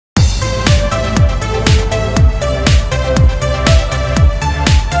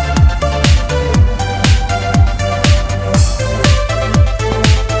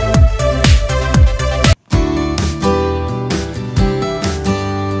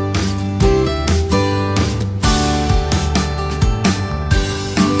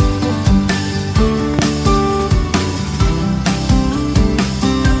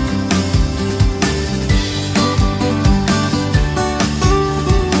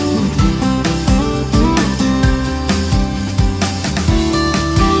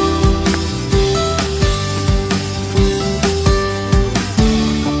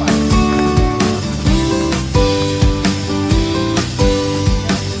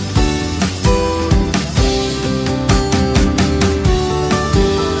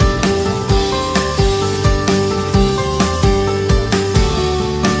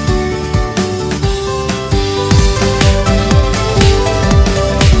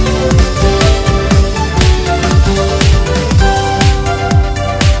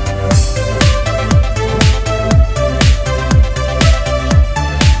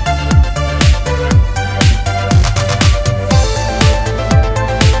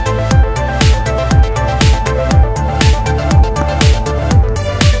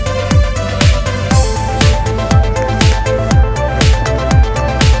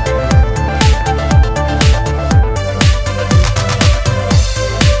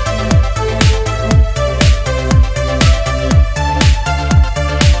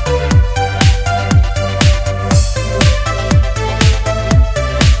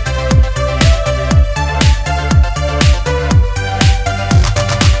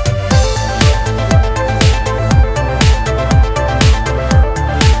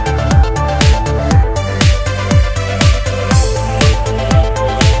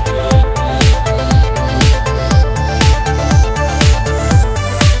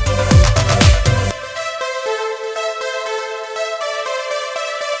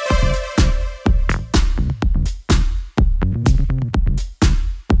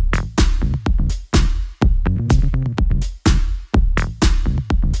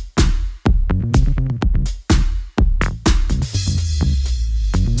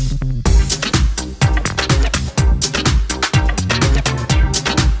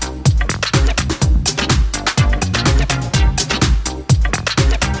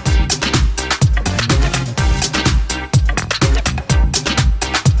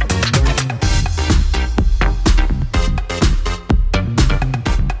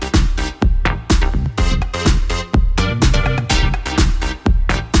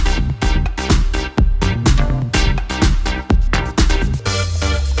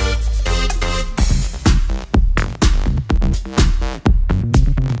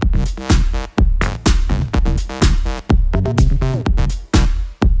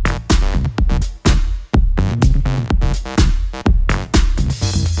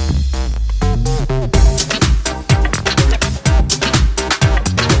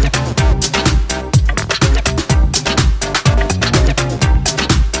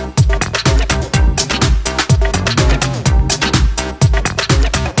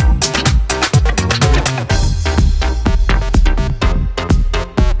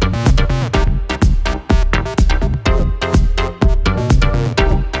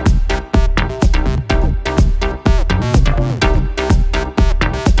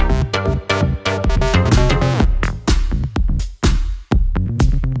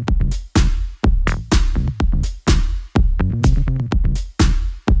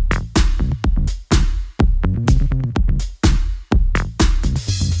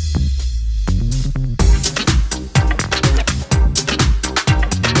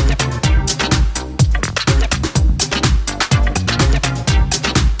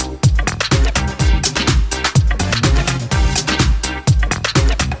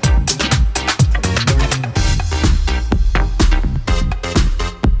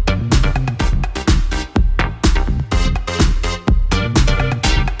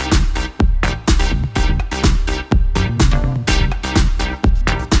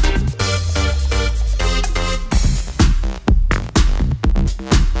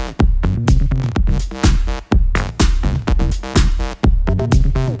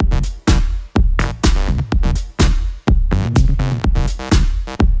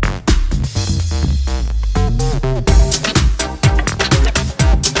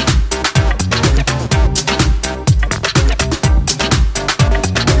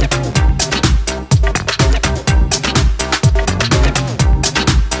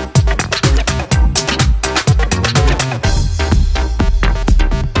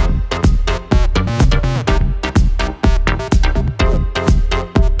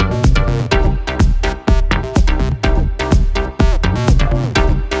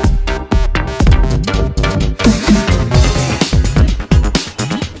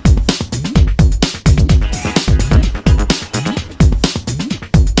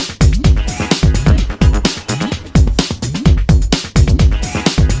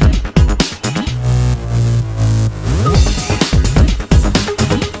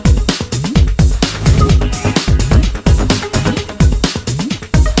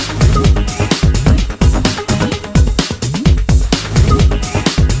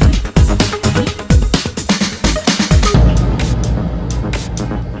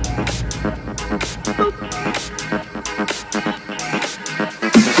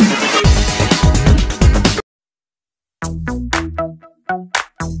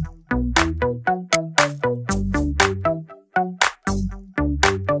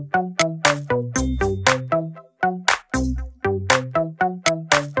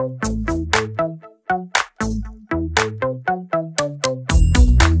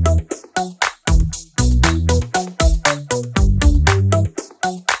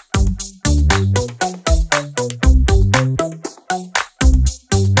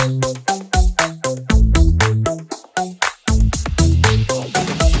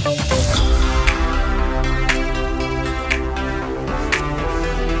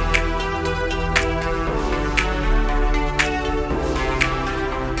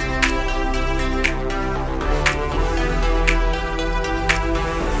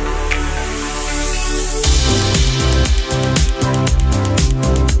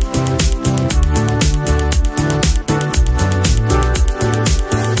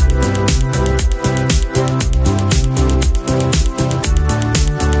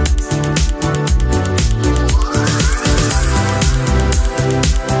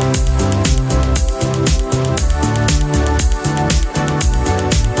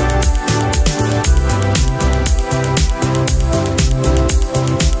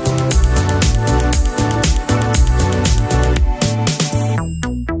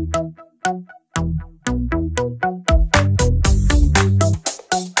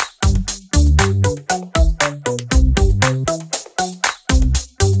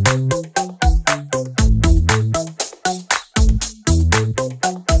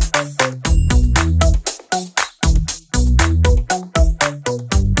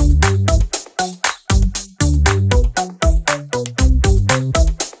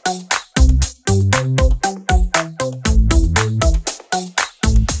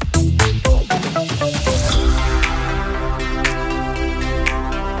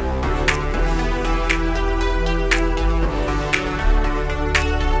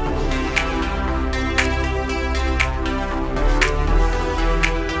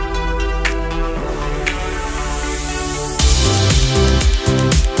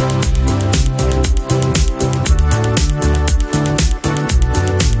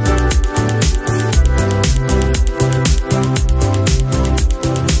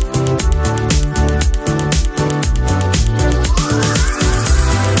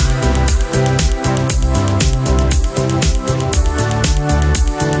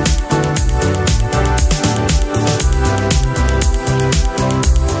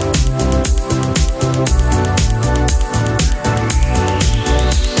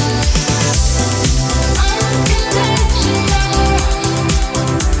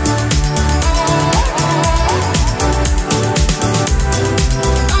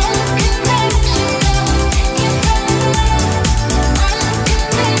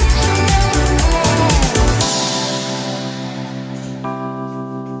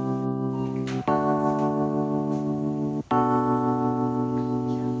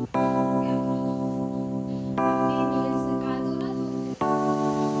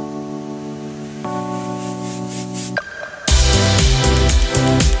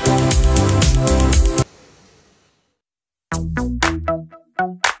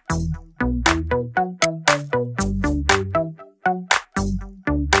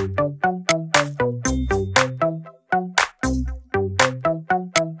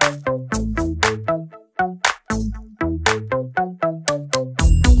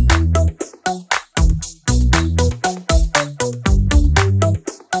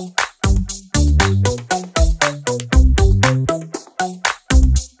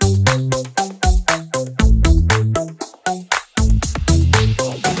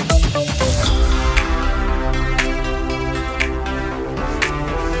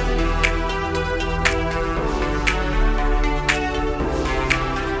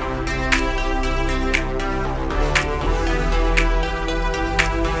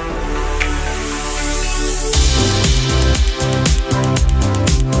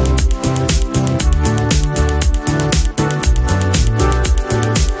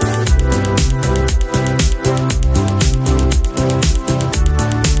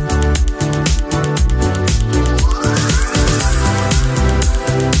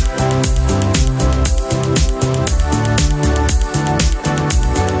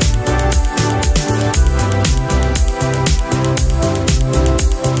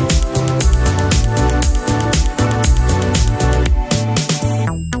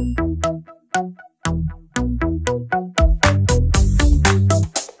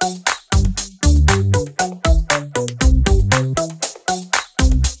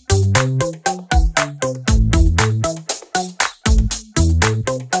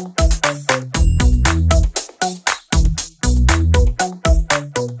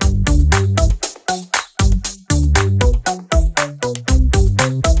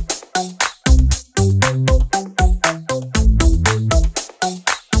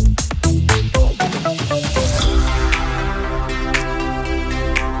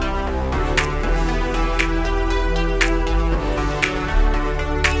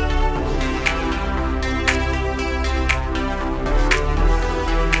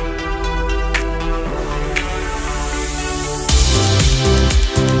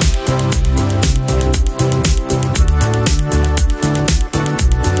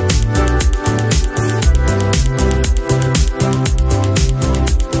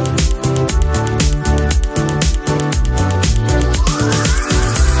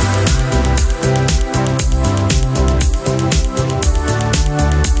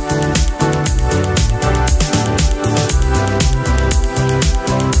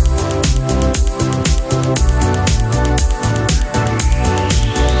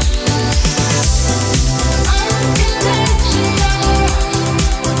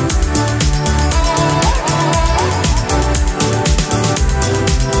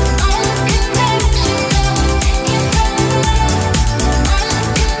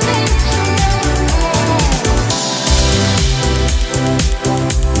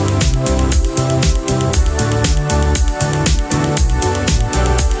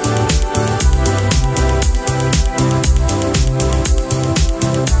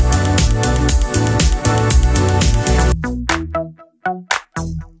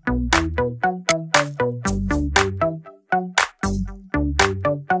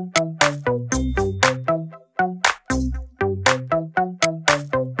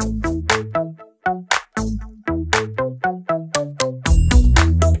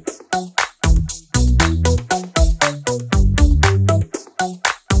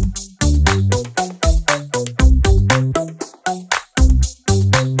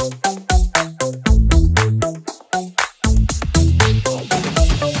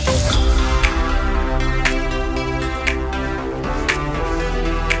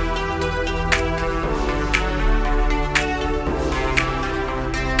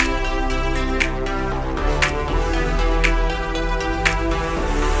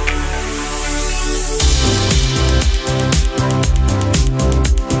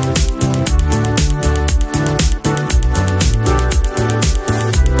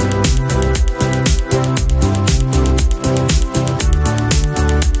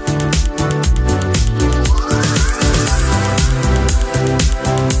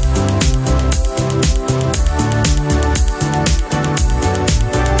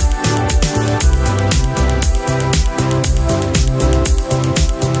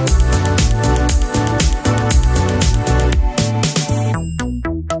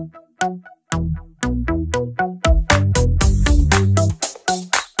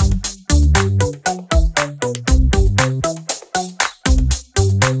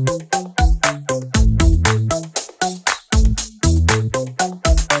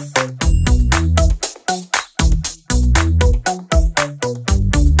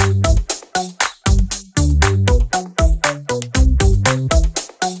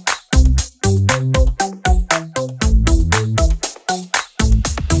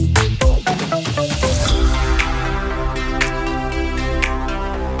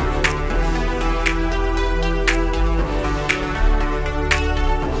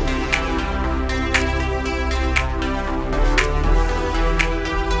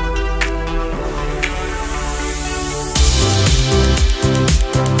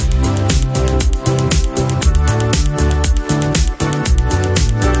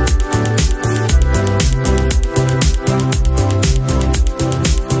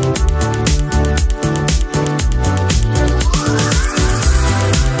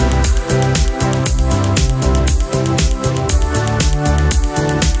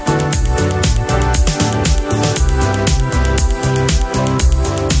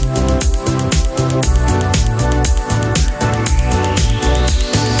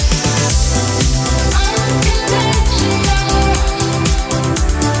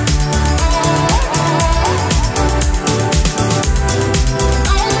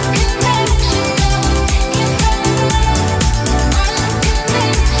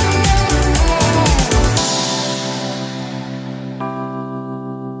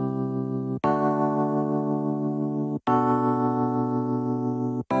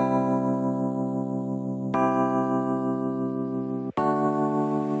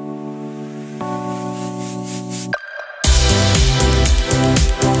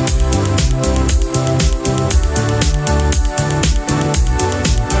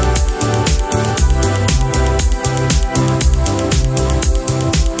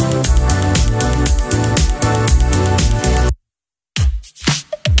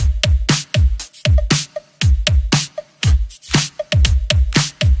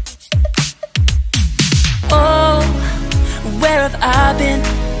I've been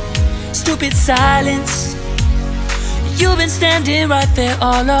stupid silence. You've been standing right there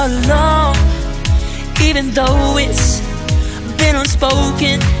all along, even though it's been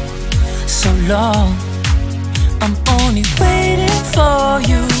unspoken so long. I'm only waiting for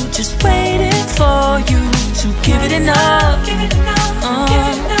you, just waiting for you to give it enough.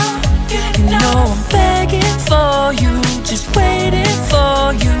 You know I'm begging for you, just waiting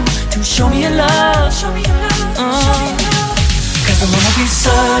for you to show me your love. Cause I wanna be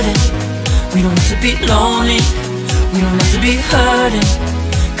certain we don't have to be lonely, we don't have to be hurting.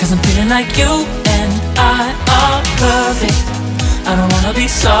 Cause I'm feeling like you and I are perfect. I don't wanna be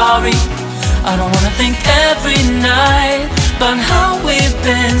sorry, I don't wanna think every night about how we've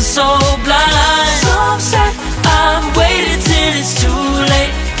been so blind. So upset, I'm waiting till it's too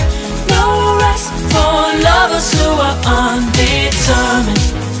late. No rest for lovers who are undetermined.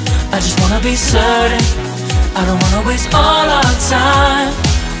 I just wanna be certain, I don't wanna waste all our time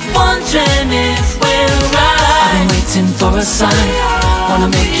wondering if we're right. I've been waiting for a sign, wanna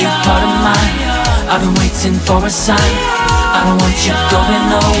make you part of mine. I've been waiting for a sign, I don't want you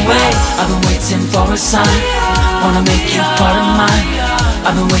going away. I've been waiting for a sign, wanna make you part of mine.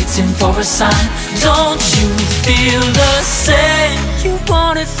 I've been waiting for a sign. Don't you feel the same? You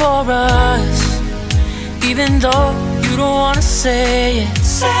want it for us, even though you don't wanna say it.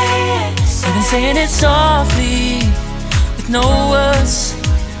 You've been saying it softly, with no words.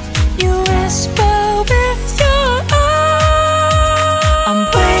 You whisper with your eyes. I'm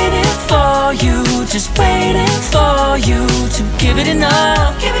waiting for you, just waiting for you to give it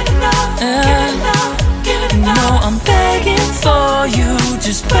enough. No, I'm begging for you,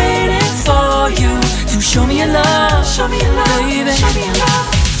 just waiting for you to show me your love, baby.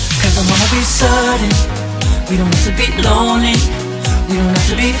 Cause I wanna be certain we don't have to be lonely, we don't have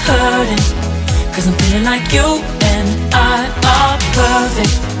to be hurting. Cause I'm feeling like you and I are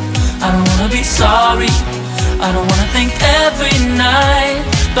perfect. I don't wanna be sorry, I don't wanna think every night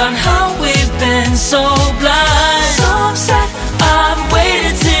about how we've been so blind. So upset, I've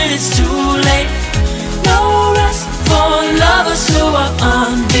waited till it's too late. No rest for lovers who are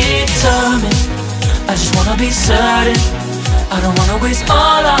undetermined. I just wanna be certain, I don't wanna waste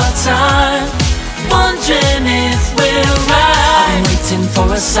all our time wondering if we're right. I've been waiting for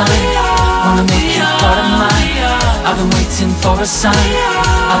a sign, wanna make you part of mine. I've been waiting for a sign,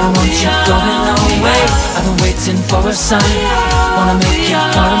 I don't want you going away. I've been waiting for a sign, wanna make you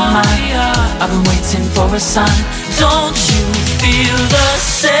part of mine. I've been waiting for a sign. Don't you feel the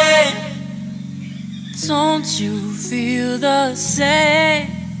same? Don't you feel the same?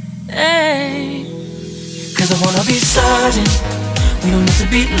 Cause I wanna be certain we don't have to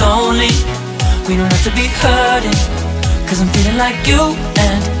be lonely, we don't have to be hurting. Cause I'm feeling like you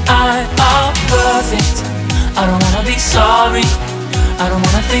and I are perfect. I don't wanna be sorry, I don't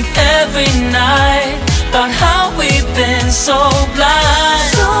wanna think every night about how we've been so blind.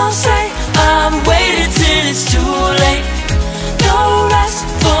 So say I'm waiting till it's too late. No rest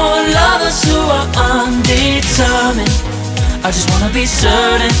for lovers who are undetermined. I just wanna be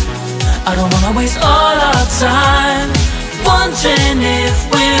certain, I don't wanna waste all our time wondering if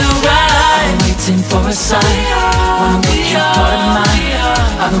we're right. I've been waiting for a sign, wanna make you part of mine.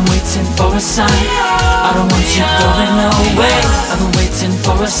 I've been waiting for a sign, I don't want you going away. I've been waiting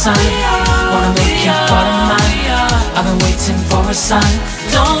for a sign, wanna make you part of mine. I've been waiting for a sign.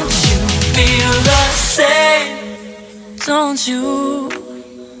 Don't you feel the same? Don't you,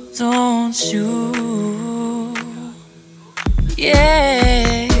 yeah.